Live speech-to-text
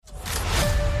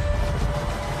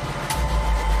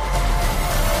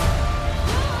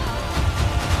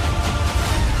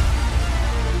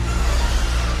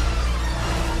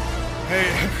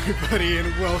everybody, and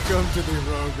welcome to the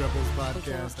Rogue Rebels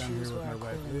podcast. I'm here with my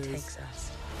wife, Liz.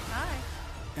 Hi.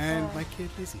 And my kid,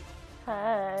 Izzy.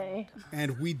 Hi.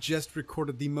 And we just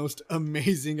recorded the most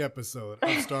amazing episode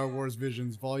of Star Wars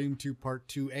Visions Volume 2, Part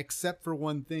 2, except for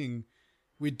one thing.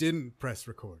 We didn't press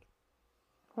record.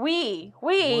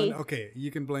 Okay,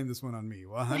 you can blame this one on me.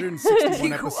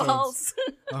 161 episodes.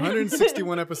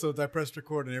 161 episodes I pressed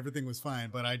record and everything was fine,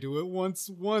 but I do it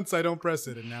once I don't press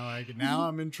it, and now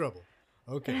I'm in trouble.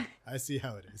 Okay, I see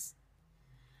how it is.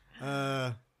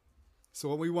 So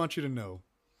what we want you to know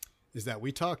is that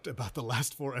we talked about the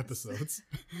last 4 episodes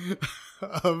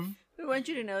of We want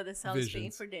you to know the sounds being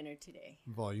Visions. for dinner today.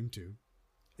 Volume 2,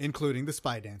 including the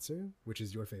Spy Dancer, which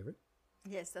is your favorite.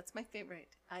 Yes, that's my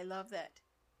favorite. I love that.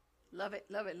 Love it,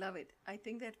 love it, love it. I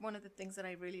think that one of the things that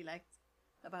I really liked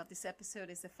about this episode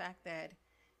is the fact that,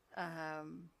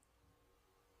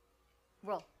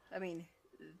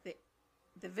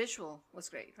 the visual was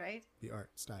great, right? The art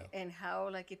style. And how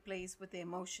like it plays with the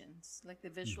emotions, like the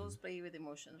visuals play with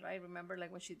emotions, right? Remember,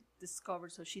 like when she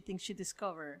thinks she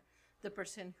discovered the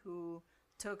person who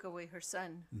took away her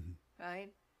son, right?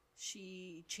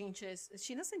 She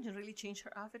doesn't really change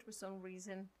her outfit for some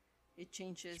reason. It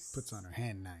changes. Puts on her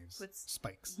hand knives,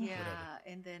 spikes, Yeah, whatever.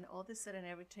 and then all of a sudden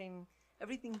everything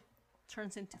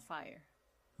turns into fire,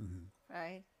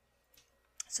 right?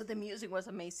 So the music was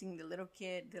amazing. The little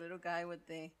guy with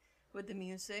the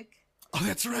music. Oh,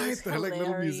 that's right. The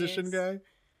little musician guy.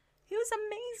 He was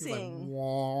He's like, amazing,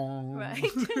 "Wong."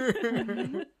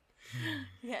 right?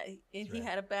 Yeah, and he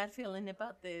had a bad feeling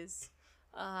about this.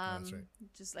 That's right.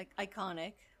 Just like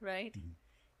iconic, right?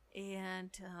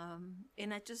 And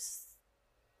I just,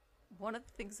 one of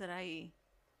the things that I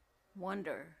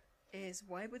wonder is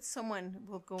why would someone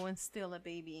will go and steal a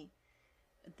baby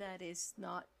that is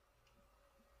not,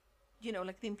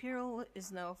 like the Imperial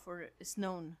is known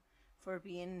for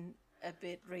being a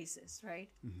bit racist, right?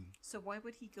 So why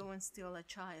would he go and steal a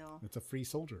child It's a free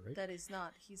soldier, right? that is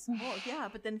not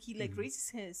but then he like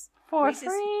raises For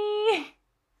free.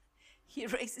 he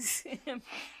raises him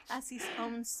as his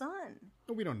own son.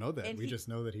 But we don't know that. And We he- just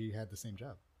know that he had the same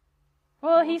job.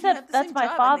 Well, he said had the that's same my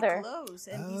job and father. the clothes,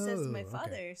 and he says my Oh, okay.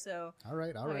 father. So All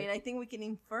right. I mean, I think we can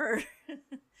infer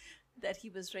that he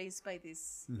was raised by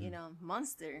this,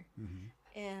 monster,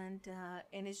 and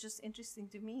it's just interesting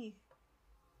to me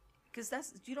because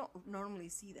you don't normally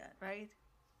see that, right?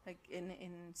 Like in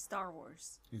Star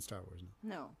Wars. In Star Wars,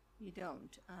 no. No, you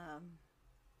don't.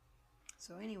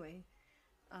 So anyway,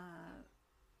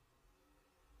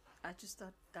 I just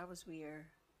thought that was weird.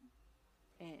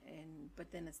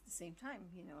 But then at the same time,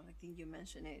 like you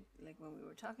mentioned it, like when we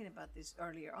were talking about this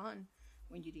earlier on,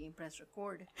 when you didn't press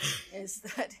record, is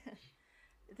that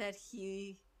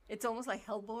it's almost like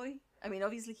Hellboy. I mean,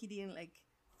 obviously he didn't like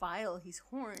file his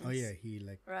horns. Oh yeah, he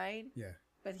like Right? yeah.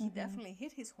 But he definitely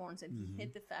hit his horns, and he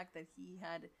hit the fact that he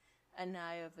had an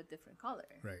eye of a different color.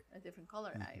 Right. A different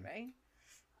color eye,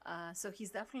 right? So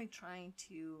he's definitely trying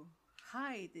to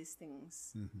hide these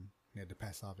things. He had to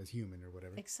pass off as human or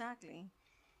whatever. Exactly.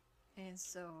 And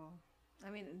so,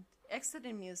 I mean,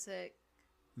 excellent music,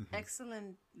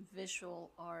 excellent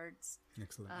visual arts.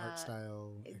 Excellent art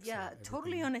style. Yeah, excellent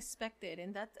totally everything. unexpected.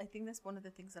 And I think that's one of the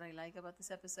things that I like about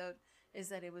this episode is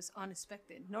that it was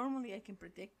unexpected. Normally I can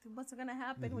predict what's going to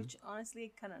happen, which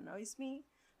honestly kind of annoys me.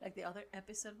 Like the other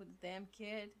episode with the damn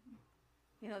kid.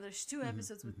 There's 2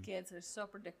 episodes with kids that are so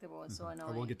predictable and so annoying.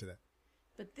 Oh, we'll get to that.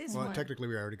 But this Well, one, technically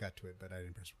we already got to it, but I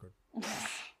didn't press record.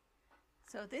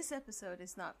 so this episode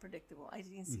is not predictable. I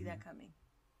didn't see that coming.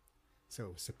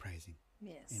 So surprising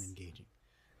Yes. and engaging.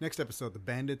 Next episode, The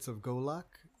Bandits of Golak.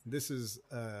 This is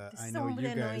This I is know the one with you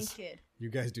the annoying guys kid. you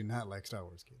guys do not like Star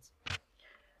Wars kids.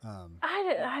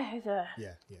 I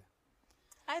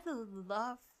I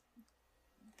love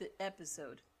the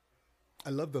episode. I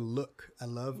love the look. I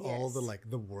love all the Yes.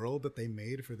 the world that they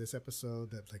made for this episode.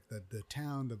 That like the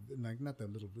town, not the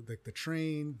little like the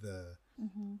train, the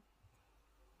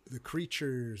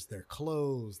creatures, their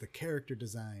clothes, the character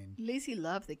design. Lizzie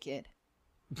loved the kid.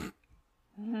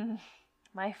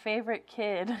 my favorite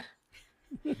kid.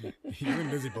 You and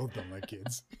Lizzie both don't like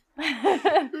kids,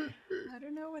 I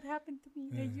don't know what happened to me.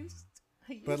 I used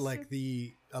but to. like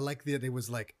I like that it was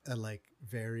like a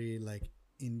very like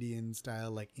Indian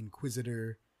style like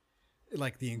Inquisitor,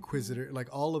 like the Inquisitor, like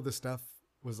all of the stuff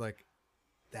was like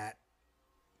that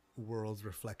world's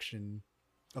reflection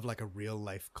of like a real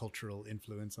life cultural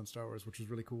influence on Star Wars, which was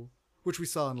really cool. Which we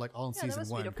saw in like all in that season was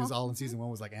 1, because beautiful. all in season 1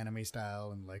 was like anime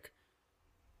style and like,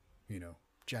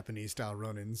 Japanese style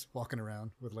Ronins walking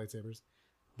around with lightsabers.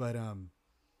 But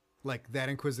like that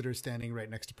Inquisitor standing right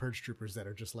next to Purge Troopers that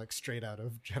are just like straight out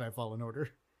of Jedi Fallen Order.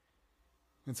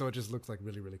 And so it just looks like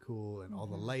really, really cool. And all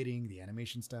the lighting, the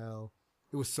animation style,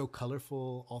 it was so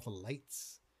colorful. All the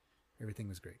lights, everything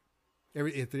was great.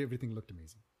 Everything looked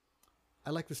amazing.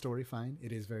 I like the story fine.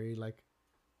 It is very like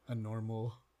a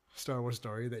normal Star Wars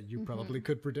story that you probably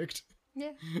could predict.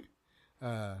 Yeah.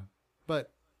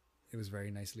 But it was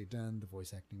very nicely done. The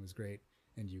voice acting was great.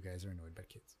 And you guys are annoyed by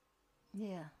kids.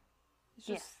 Yeah. It's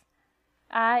Yes. just,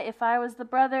 If I was the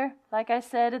brother, like I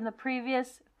said in the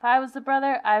previous, if I was the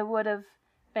brother, I would have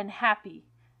been happy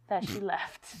that she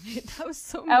left. that was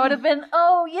so I would have mean. been,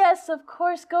 oh yes, of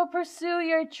course, go pursue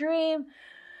your dream.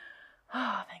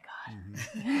 Oh, thank God.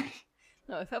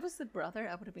 No, if I was the brother,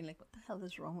 I would have been like, what the hell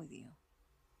is wrong with you?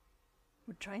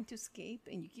 We're trying to escape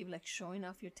and you keep like showing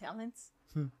off your talents.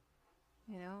 You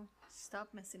know?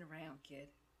 Stop messing around, kid.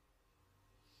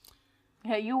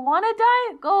 Yeah, you want to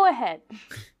die? Go ahead.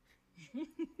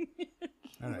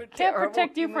 All right. We're Can't terrible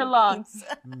protect you for human long.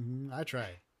 beings. I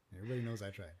tried. Everybody knows I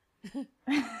tried.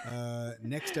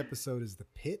 Next episode is The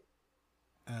Pit.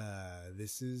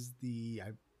 This is this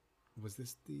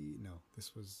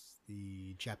was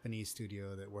the Japanese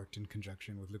studio that worked in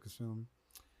conjunction with Lucasfilm.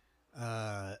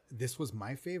 This was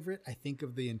my favorite, I think,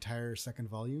 of the entire second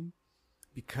volume,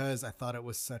 because I thought it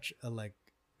was such a like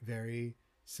very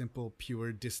simple,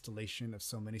 pure distillation of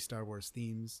so many Star Wars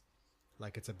themes.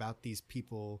 Like, it's about these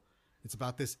people, it's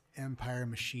about this empire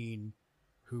machine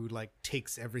who like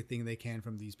takes everything they can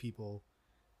from these people,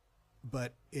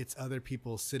 but it's other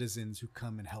people's citizens who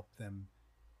come and help them,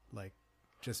 like,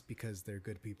 just because they're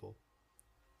good people,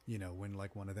 you know, when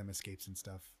like one of them escapes and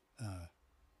stuff.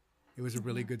 It was a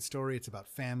really good story. It's about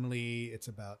family, it's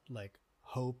about like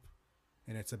hope,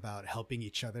 and it's about helping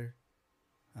each other.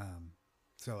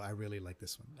 So I really like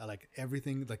this one. I like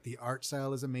everything. Like, the art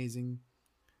style is amazing.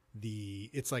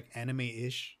 It's like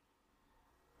anime-ish,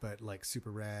 but like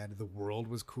super rad. The world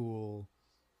was cool.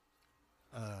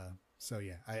 So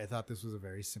yeah, I thought this was a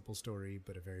very simple story,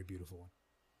 but a very beautiful one.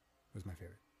 It was my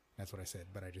favorite. That's what I said,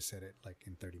 but I just said it like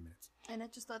in 30 minutes. And I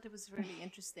just thought it was really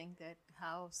interesting that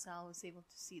how Sal was able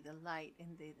to see the light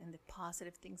and the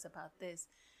positive things about this,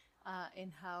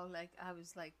 and how like I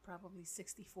was like probably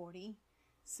 60-40,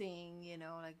 seeing, you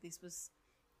know, like this was,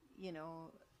 you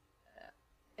know,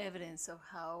 evidence of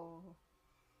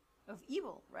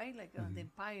evil, right? Like the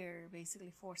Empire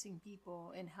basically forcing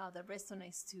people, and how that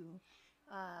resonates to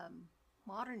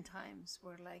modern times,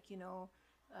 where like, you know,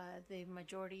 the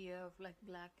majority of like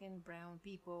black and brown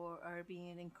people are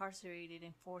being incarcerated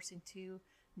and forced to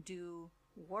do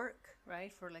work,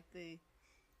 right? For like the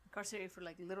incarcerated for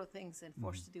like little things and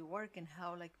forced to do work, and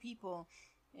how like people,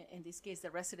 in this case,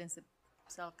 the residents that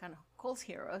Sal kind of calls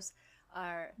heroes,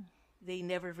 they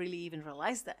never really even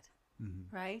realized that,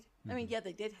 right? I mean, yeah,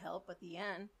 they did help at the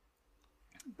end,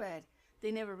 but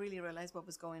they never really realized what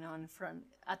was going on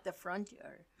at the front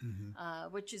yard,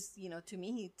 which is, you know, to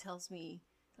me, it tells me,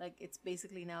 like, it's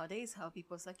basically nowadays how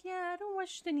people's like, yeah, I don't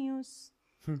watch the news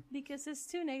because it's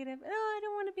too negative. Oh, I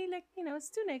don't want to be like, you know, it's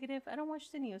too negative. I don't watch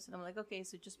the news. And I'm like, okay,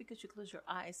 so just because you close your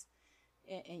eyes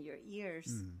and your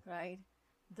ears, right,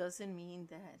 doesn't mean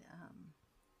that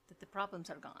that the problems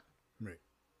are gone. Right.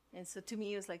 And so to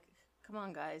me, it was like, come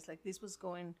on, guys, like, this was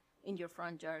going in your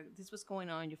front yard. This was going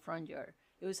on in your front yard.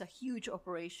 It was a huge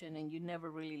operation, and you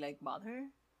never really like bother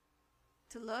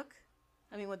to look.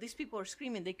 I mean, when these people are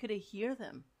screaming, they couldn't hear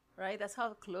them, right? That's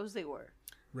how close they were.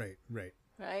 Right. Right?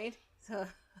 So,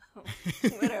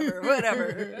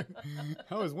 whatever.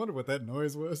 I always wondered what that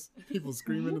noise was. People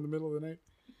screaming in the middle of the night.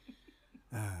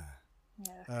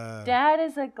 Dad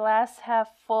is a glass half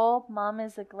full. Mom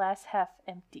is a glass half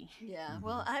empty. Yeah,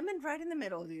 well, I'm right in the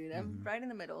middle, dude. I'm right in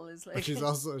the middle. It's like, But she's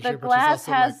also The glass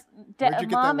has. where'd you get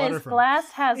that Mom water is from? glass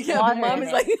has yeah, water. mom in is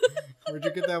it. like, Where'd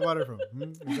you get that water from?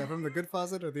 Is that from the good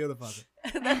faucet or the other faucet?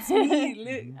 that's me.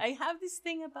 Look, I have this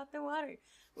thing about the water.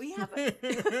 We have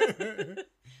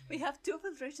we have 2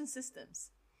 filtration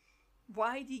systems.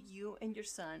 Why do you and your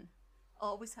son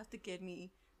always have to get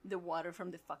me the water from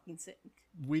the fucking sink?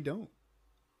 We don't.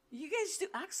 You guys do.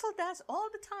 Axel does all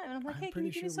the time. And I'm like, I'm hey, can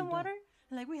you pretty give me sure some we don't. water?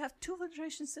 And like, we have 2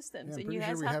 filtration systems, Yeah, I'm and pretty you sure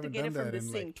guys we have to haven't get done it from that the in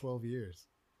sink. like 12 years.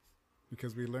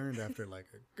 Because we learned after like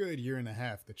a good year and a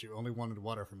half that you only wanted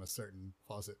water from a certain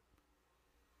faucet.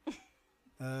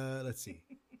 Let's see.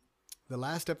 The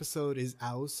last episode is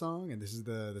Ao's song, and this is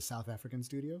the South African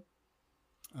studio.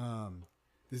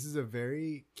 This is a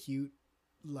very cute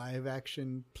live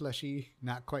action plushie,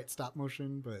 not quite stop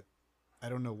motion, but I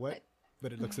don't know what,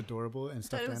 but it looks adorable, and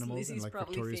stuffed That was animals Lizzie's and like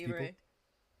probably Victoria's people. favorite.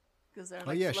 'Cause they're, Oh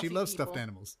like, yeah, she fluffy loves people. stuffed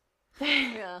animals.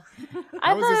 Yeah. I How is this thought it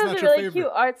not was a your really favorite?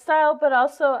 cute art style, but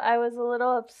also I was a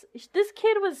little this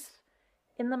kid was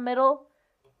in the middle,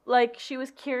 like she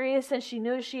was curious and she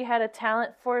knew she had a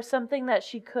talent for something that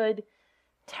she could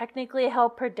technically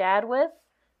help her dad with.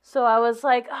 So I was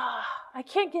like, I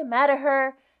can't get mad at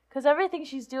her because everything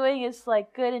she's doing is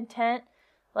like good intent,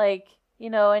 like,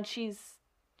 and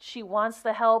she wants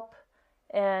the help,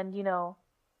 and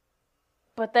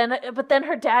but then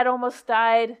her dad almost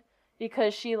died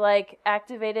because she like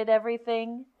activated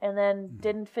everything and then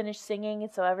didn't finish singing,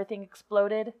 and so everything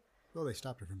exploded. Well, they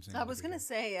stopped her from singing. I was gonna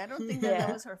say, I don't think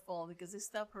that was her fault because they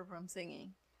stopped her from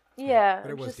singing. Yeah,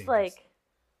 but it was just dangerous. like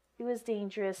it was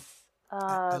dangerous.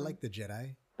 I like the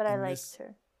Jedi, but I liked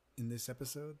her in this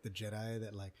episode. The Jedi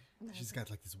that like she's got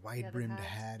like this wide brimmed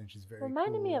hat and she's very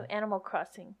reminded me of Animal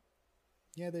Crossing.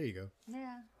 Yeah, there you go.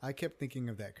 Yeah, I kept thinking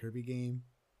of that Kirby game.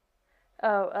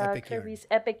 Oh, Epic Kirby's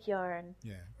Yarn. Epic Yarn.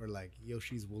 Yeah, or like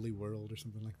Yoshi's Woolly World or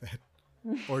something like that,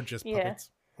 or just puppets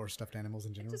or stuffed animals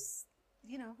in general. just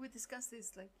we discussed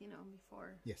this like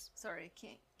before. Yes. Sorry, I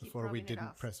can't keep Before we rubbing it didn't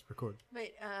off. press record.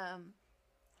 But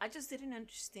I just didn't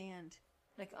understand.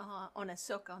 Like on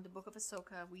Ahsoka, on the book of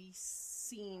Ahsoka, we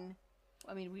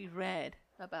read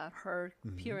about her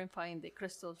purifying the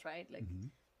crystals, right? Like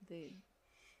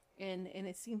and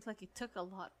it seems like it took a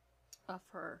lot of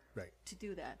her to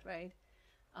do that, right?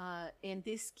 And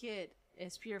this kid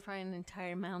is purifying an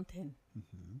entire mountain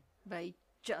by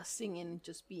just singing and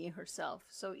just being herself.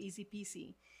 So easy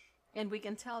peasy. And we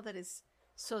can tell that it's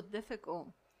so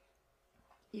difficult,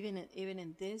 even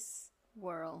in this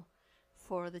world,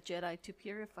 for the Jedi to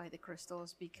purify the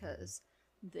crystals, because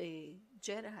the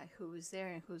Jedi who is there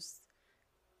and who's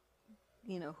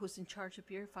in charge of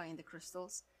purifying the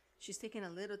crystals, she's taking a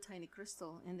little tiny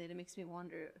crystal, and then it makes me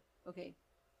wonder, okay,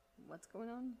 what's going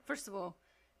on? First of all,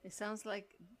 it sounds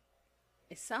like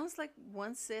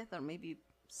one Sith or maybe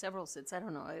several Siths. I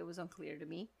don't know. It was unclear to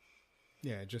me.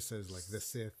 Yeah, it just says like the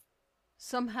Sith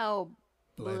somehow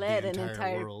bled an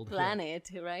entire world.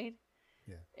 planet, right?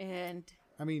 Yeah. And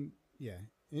I mean, yeah.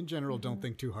 In general, don't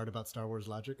think too hard about Star Wars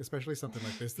logic, especially something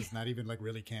like this that's not even like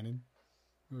really canon.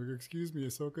 Like, excuse me,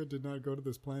 Ahsoka did not go to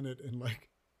this planet, and like,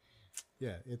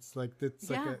 yeah, it's like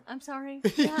I'm sorry.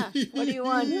 Yeah, what do you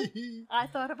want? I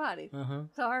thought about it.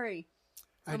 Sorry.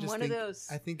 I'm one of those.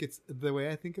 I think it's the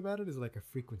way I think about it is like a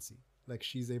frequency. Like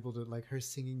she's able to like her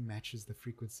singing matches the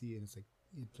frequency, and it's like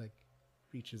it like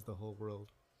reaches the whole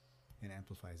world and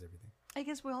amplifies everything. I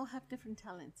guess we all have different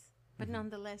talents, but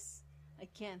nonetheless, I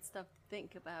can't stop to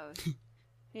think about,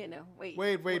 wait.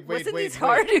 Wasn't this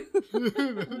hard?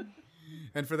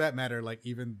 And for that matter, like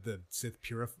even the Sith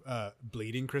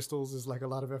bleeding crystals is like a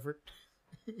lot of effort.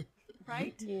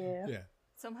 Right? Yeah. Yeah.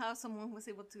 Somehow someone was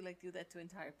able to like do that to an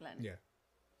entire planet.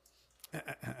 Yeah.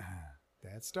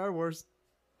 That's Star Wars.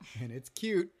 And it's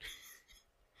cute.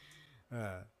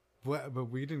 But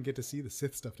we didn't get to see the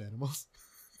Sith stuffed animals.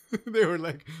 They were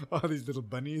like all these little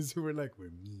bunnies who were like, we're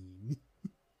mean.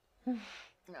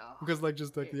 No. Because like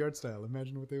just like the art style,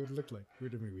 imagine what they would look like. We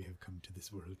have come to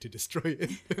this world to destroy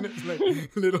it. And it's like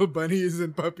little bunnies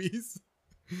and puppies.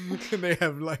 And they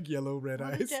have like yellow red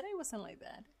eyes. The Jedi wasn't like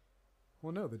that.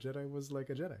 Well, no, the Jedi was like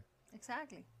a Jedi.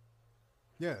 Exactly.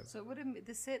 Yeah. So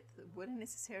the Sith wouldn't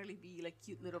necessarily be like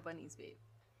cute little bunnies, babe.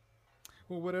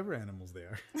 Well, whatever animals they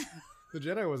are. The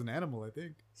Jedi was an animal, I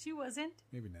think. She wasn't.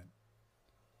 Maybe not.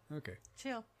 Okay.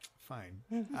 Chill. Fine.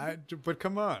 But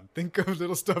come on. Think of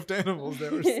little stuffed animals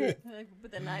that were Sith.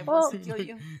 But the knife wants to kill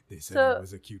you. They said it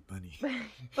was a cute bunny.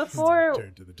 Before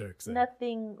Turn to the dark side.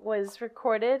 nothing was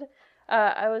recorded,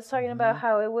 I was talking about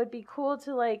how it would be cool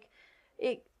to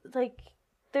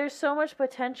there's so much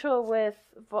potential with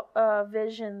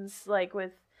Visions, like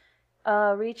with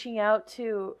reaching out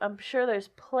to, I'm sure there's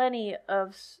plenty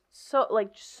of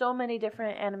so many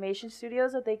different animation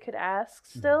studios that they could ask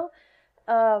still,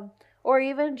 or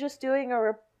even just doing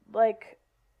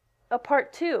a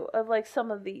part 2 of like some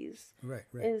of these right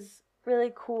is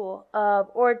really cool.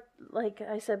 Or like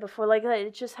I said before, like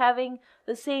it's just having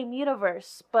the same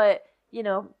universe, but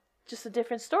just a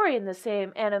different story in the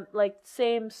same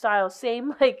same style,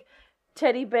 same like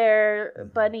teddy bear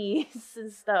bunnies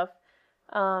and stuff.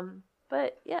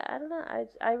 But yeah, I don't know.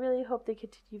 I really hope they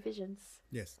continue Visions.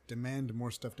 Yes, demand more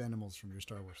stuffed animals from your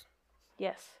Star Wars.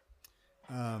 Yes.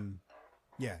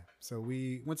 Yeah. So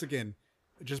we once again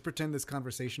just pretend this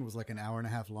conversation was like an hour and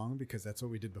a half long because that's what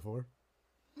we did before.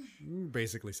 We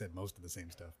basically said most of the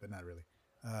same stuff, but not really.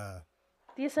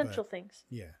 The essential things.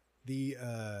 Yeah.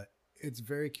 It's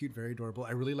very cute, very adorable.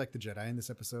 I really like the Jedi in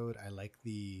this episode. I like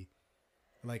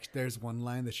there's one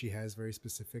line that she has very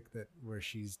specific where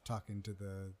she's talking to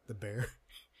the bear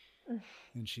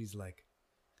and she's like,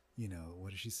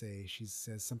 what does she say? She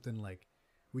says something like,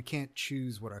 we can't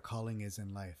choose what our calling is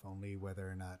in life, only whether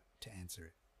or not to answer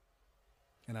it.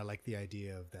 And I like the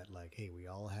idea of that, like, hey, we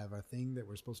all have our thing that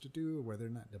we're supposed to do, whether or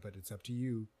not, but it's up to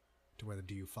you to whether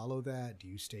do you follow that? Do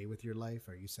you stay with your life?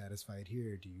 Are you satisfied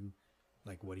here? Do you,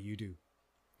 like, what do you do?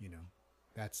 You know,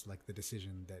 that's like the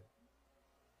decision that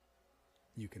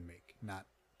you can make, not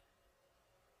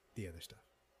the other stuff.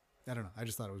 I don't know. I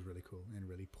just thought it was really cool and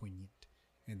really poignant.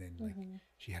 And then, like,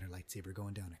 she had her lightsaber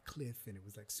going down a cliff, and it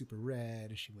was, like, super red,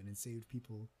 and she went and saved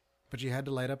people. But she had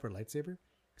to light up her lightsaber,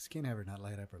 because you can't have her not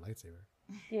light up her lightsaber.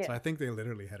 Yeah. So I think they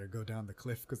literally had her go down the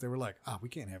cliff, because they were like, we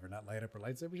can't have her not light up her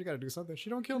lightsaber. She got to do something. She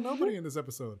don't kill nobody in this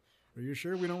episode. Are you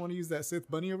sure we don't want to use that Sith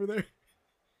bunny over there?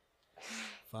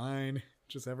 Fine.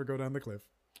 Just have her go down the cliff.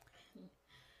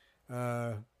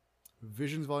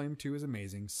 Visions Volume 2 is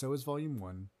amazing. So is Volume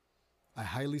 1. I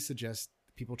highly suggest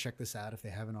people check this out if they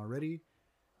haven't already.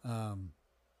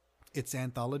 It's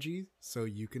anthology, so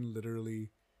you can literally,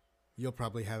 you'll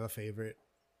probably have a favorite,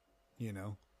 you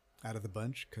know, out of the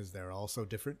bunch, because they're all so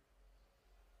different.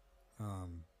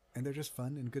 And they're just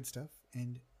fun and good stuff.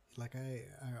 And like I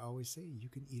always say, you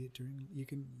can eat it you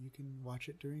can watch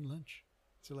it during lunch.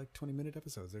 They're like 20-minute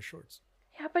episodes. They're shorts.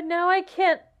 Yeah, but now I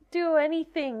can't do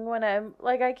anything when I'm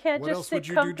like, I can't What just else sit would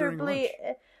you do during comfortably.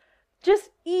 lunch? Just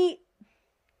eat.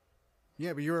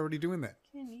 Yeah, but you're already doing that.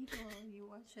 You can eat while you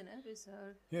watch an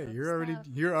episode. Yeah, of you're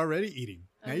stuff. already eating.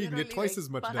 Now you can get literally, twice like, as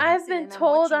much bucket done. I've been and I'm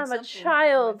told watching I'm a something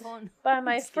child on my phone. by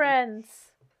my Just kidding. friends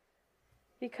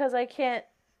because I can't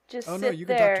just Oh sit no, you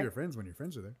can there. talk to your friends when your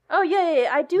friends are there. Oh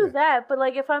yeah, I do Yeah. that. But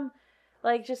like if I'm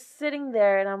like just sitting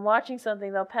there and I'm watching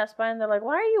something, they'll pass by and they're like,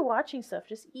 "Why are you watching stuff?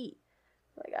 Just eat."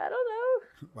 Like, I don't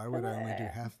Why would I only do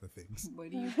half the things? What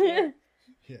do you care?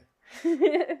 Yeah.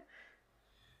 know.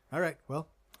 All right. Well,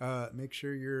 make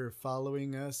sure you're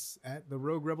following us at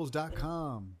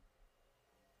theroguerebels.com.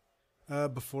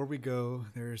 Before we go,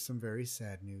 there is some very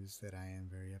sad news that I am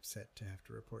very upset to have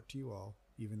to report to you all,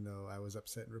 even though I was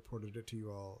upset and reported it to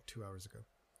you all 2 hours ago.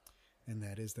 And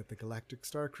that is that the Galactic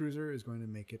Star Cruiser is going to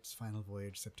make its final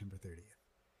voyage September 30th.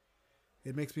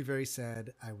 It makes me very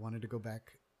sad. I wanted to go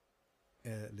back.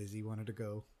 Lizzie wanted to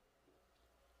go.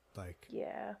 Like,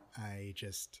 Yeah. I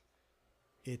just,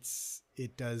 it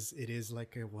is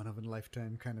like a one of a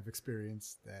lifetime kind of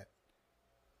experience that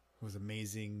was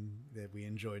amazing, that we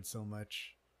enjoyed so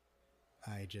much.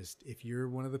 If you're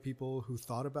one of the people who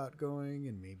thought about going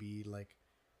and maybe like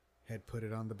had put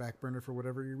it on the back burner for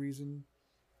whatever reason,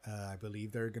 I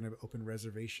believe they're going to open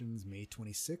reservations May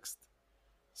 26th.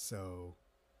 So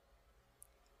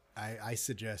I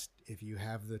suggest if you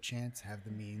have the chance, have the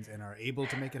means, and are able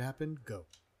to make it happen, go.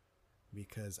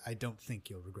 Because I don't think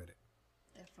you'll regret it.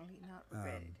 Definitely not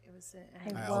regret it. It was I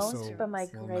I won't, also but my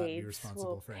will not be grades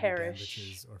responsible will for any perish.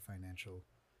 damages or financial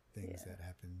things that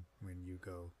happen when you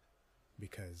go,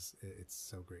 because it's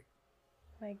so great.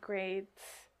 My grades,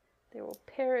 they will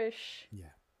perish.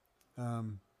 Yeah.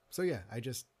 So yeah, I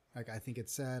think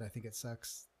it's sad. I think it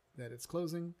sucks that it's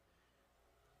closing,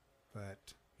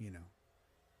 but you know,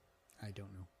 I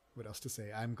don't know what else to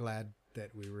say. I'm glad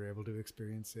that we were able to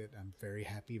experience it. I'm very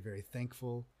happy, very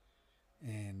thankful.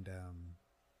 And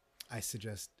I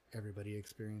suggest everybody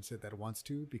experience it that wants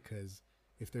to, because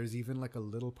if there's even like a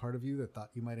little part of you that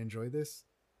thought you might enjoy this,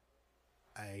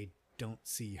 I don't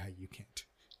see how you can't.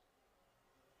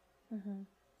 Mm-hmm.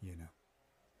 You know,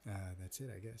 that's it,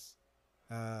 I guess.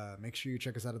 Make sure you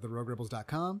check us out at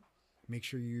theroguerebels.com. Make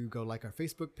sure you go like our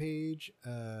Facebook page.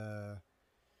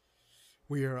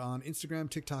 We are on Instagram,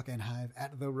 TikTok, and Hive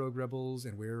at The Rogue Rebels,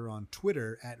 and we're on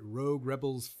Twitter at Rogue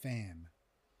Rebels Fan.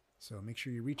 So make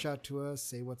sure you reach out to us,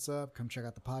 say what's up, come check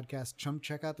out the podcast, come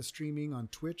check out the streaming on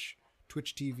Twitch,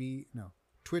 twitch.tv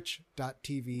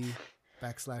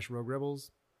 /Rogue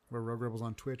Rebels. We're Rogue Rebels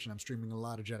on Twitch, and I'm streaming a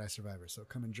lot of Jedi Survivor, so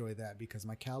come enjoy that, because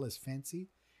my Cal is fancy,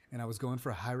 and I was going for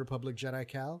a High Republic Jedi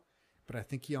Cal, but I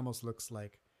think he almost looks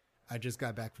like I just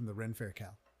got back from the Ren Fair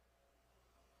Cal.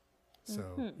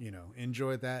 So, you know,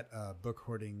 enjoy that, Book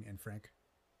Hoarding and Frank,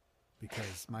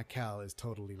 because my Cal is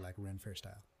totally like Ren Fair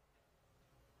style.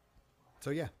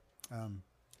 So, yeah.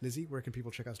 Lizzie, where can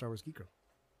people check out Star Wars Geek Girl?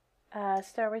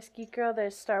 Star Wars Geek Girl,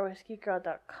 there's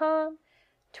StarWarsGeekGirl.com,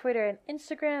 Twitter and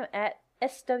Instagram at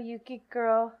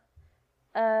SWGeekGirl,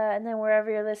 and then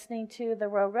wherever you're listening to The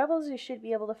Rogue Rebels, you should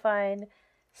be able to find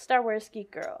Star Wars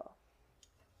Geek Girl.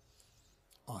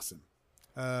 Awesome.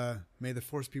 May the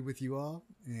Force be with you all,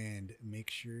 and make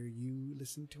sure you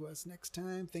listen to us next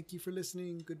time. Thank you for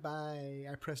listening. Goodbye.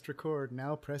 I pressed record.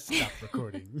 Now press stop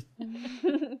recording.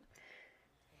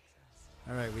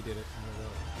 All right, we did it.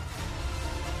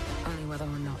 Only whether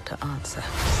or not to answer.